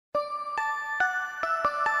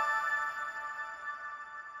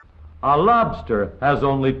A lobster has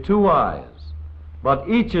only 2 eyes, but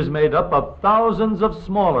each is made up of thousands of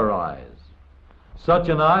smaller eyes. Such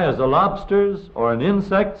an eye as a lobster's or an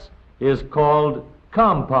insect's is called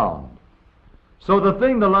compound. So the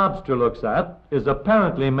thing the lobster looks at is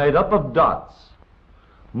apparently made up of dots.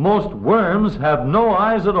 Most worms have no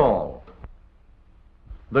eyes at all.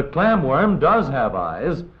 The clamworm does have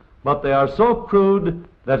eyes, but they are so crude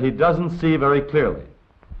that he doesn't see very clearly.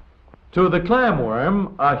 To the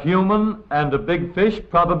clamworm, a human and a big fish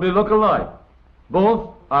probably look alike. Both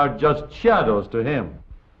are just shadows to him.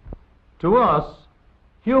 To us,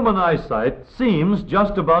 human eyesight seems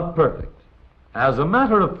just about perfect. As a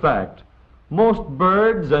matter of fact, most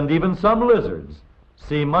birds and even some lizards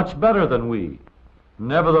see much better than we.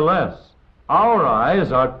 Nevertheless, our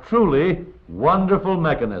eyes are truly wonderful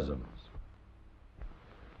mechanisms.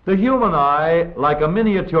 The human eye, like a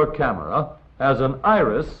miniature camera, has an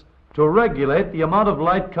iris to regulate the amount of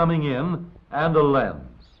light coming in and a lens.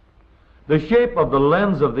 The shape of the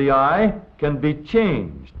lens of the eye can be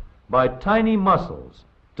changed by tiny muscles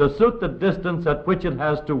to suit the distance at which it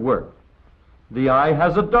has to work. The eye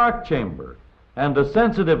has a dark chamber and a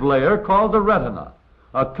sensitive layer called the retina,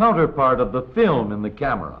 a counterpart of the film in the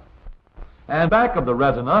camera. And back of the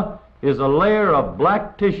retina is a layer of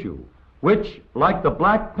black tissue, which, like the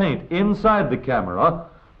black paint inside the camera,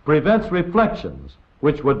 prevents reflections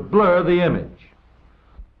which would blur the image.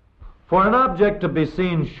 For an object to be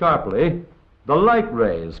seen sharply, the light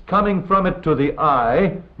rays coming from it to the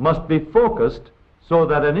eye must be focused so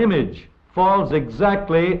that an image falls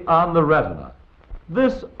exactly on the retina.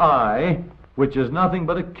 This eye, which is nothing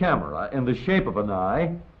but a camera in the shape of an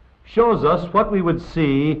eye, shows us what we would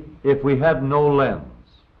see if we had no lens.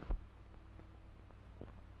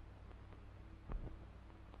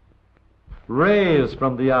 Rays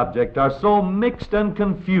from the object are so mixed and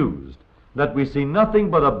confused that we see nothing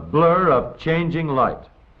but a blur of changing light.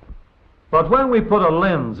 But when we put a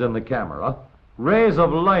lens in the camera, rays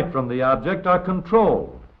of light from the object are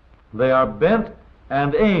controlled. They are bent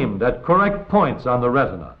and aimed at correct points on the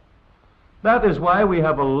retina. That is why we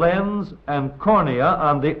have a lens and cornea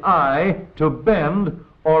on the eye to bend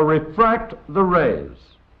or refract the rays.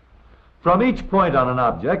 From each point on an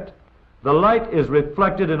object, the light is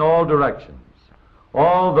reflected in all directions.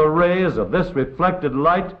 All the rays of this reflected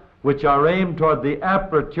light, which are aimed toward the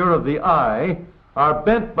aperture of the eye, are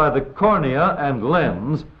bent by the cornea and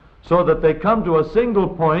lens so that they come to a single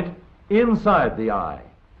point inside the eye.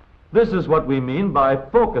 This is what we mean by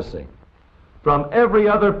focusing. From every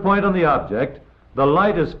other point on the object, the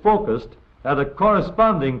light is focused at a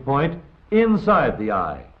corresponding point inside the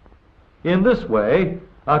eye. In this way,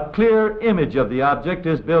 a clear image of the object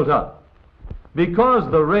is built up. Because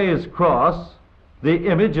the rays cross, the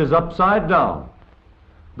image is upside down.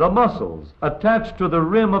 The muscles attached to the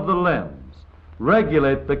rim of the lens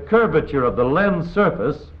regulate the curvature of the lens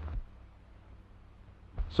surface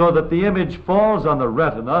so that the image falls on the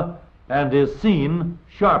retina and is seen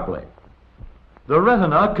sharply. The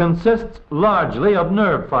retina consists largely of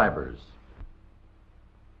nerve fibers.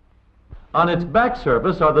 On its back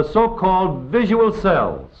surface are the so-called visual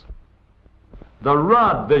cells, the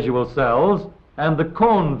rod visual cells and the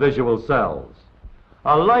cone visual cells.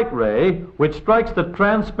 A light ray which strikes the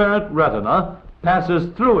transparent retina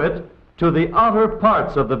passes through it to the outer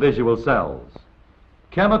parts of the visual cells.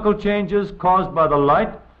 Chemical changes caused by the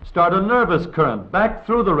light start a nervous current back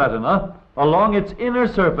through the retina along its inner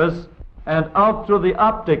surface and out through the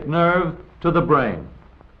optic nerve to the brain.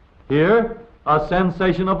 Here, a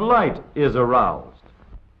sensation of light is aroused.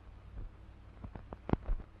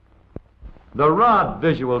 The rod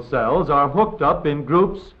visual cells are hooked up in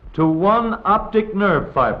groups to one optic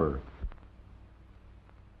nerve fiber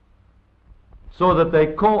so that they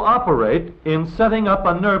cooperate in setting up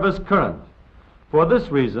a nervous current. For this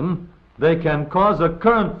reason, they can cause a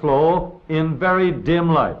current flow in very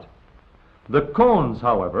dim light. The cones,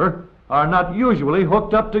 however, are not usually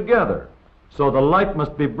hooked up together, so the light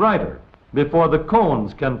must be brighter before the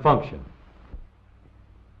cones can function.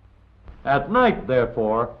 At night,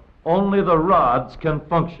 therefore, only the rods can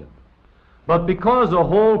function. But because a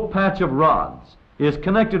whole patch of rods is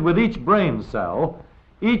connected with each brain cell,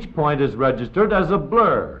 each point is registered as a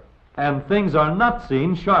blur, and things are not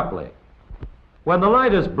seen sharply. When the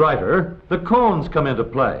light is brighter, the cones come into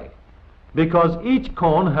play. Because each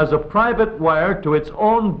cone has a private wire to its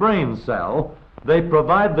own brain cell, they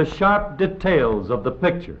provide the sharp details of the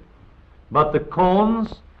picture. But the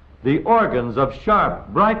cones, the organs of sharp,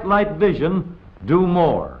 bright light vision, do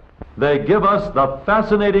more. They give us the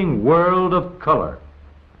fascinating world of color.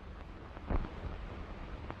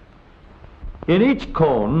 In each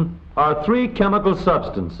cone, are three chemical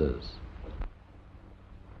substances.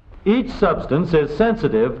 Each substance is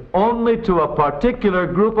sensitive only to a particular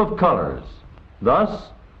group of colors. Thus,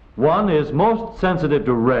 one is most sensitive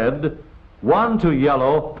to red, one to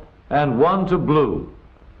yellow, and one to blue.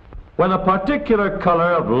 When a particular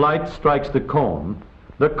color of light strikes the cone,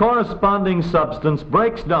 the corresponding substance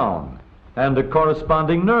breaks down and the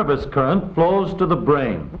corresponding nervous current flows to the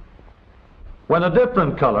brain. When a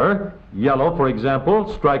different color, yellow for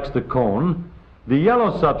example, strikes the cone, the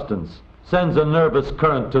yellow substance sends a nervous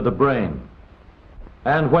current to the brain.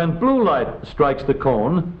 And when blue light strikes the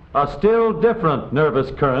cone, a still different nervous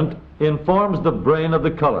current informs the brain of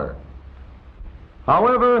the color.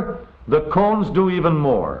 However, the cones do even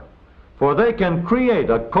more, for they can create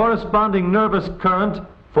a corresponding nervous current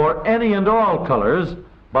for any and all colors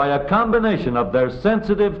by a combination of their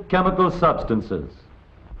sensitive chemical substances.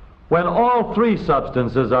 When all three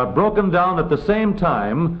substances are broken down at the same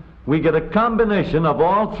time, we get a combination of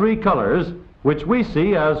all three colors, which we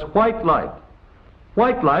see as white light.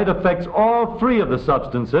 White light affects all three of the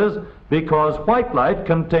substances because white light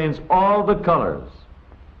contains all the colors.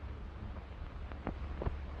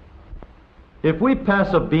 If we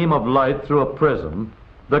pass a beam of light through a prism,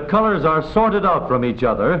 the colors are sorted out from each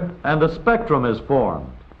other and a spectrum is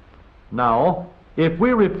formed. Now, if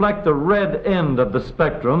we reflect the red end of the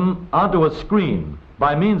spectrum onto a screen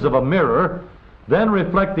by means of a mirror, then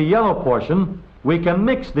reflect the yellow portion, we can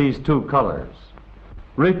mix these two colors.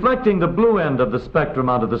 Reflecting the blue end of the spectrum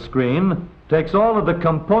onto the screen takes all of the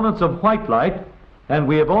components of white light, and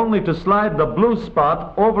we have only to slide the blue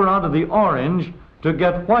spot over onto the orange to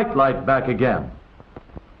get white light back again.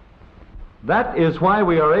 That is why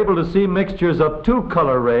we are able to see mixtures of two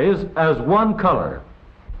color rays as one color.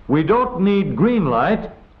 We don't need green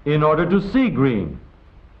light in order to see green.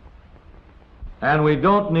 And we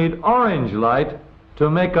don't need orange light to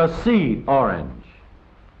make us see orange.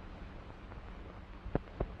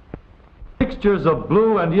 Mixtures of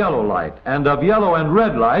blue and yellow light and of yellow and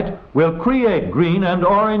red light will create green and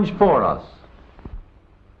orange for us.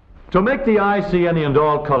 To make the eye see any and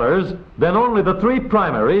all colors, then only the three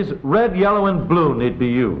primaries, red, yellow, and blue, need be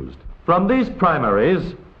used. From these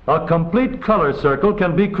primaries, a complete color circle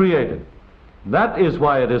can be created. That is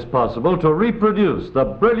why it is possible to reproduce the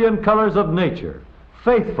brilliant colors of nature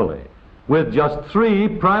faithfully with just three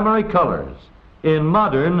primary colors in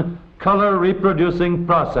modern color reproducing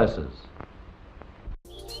processes.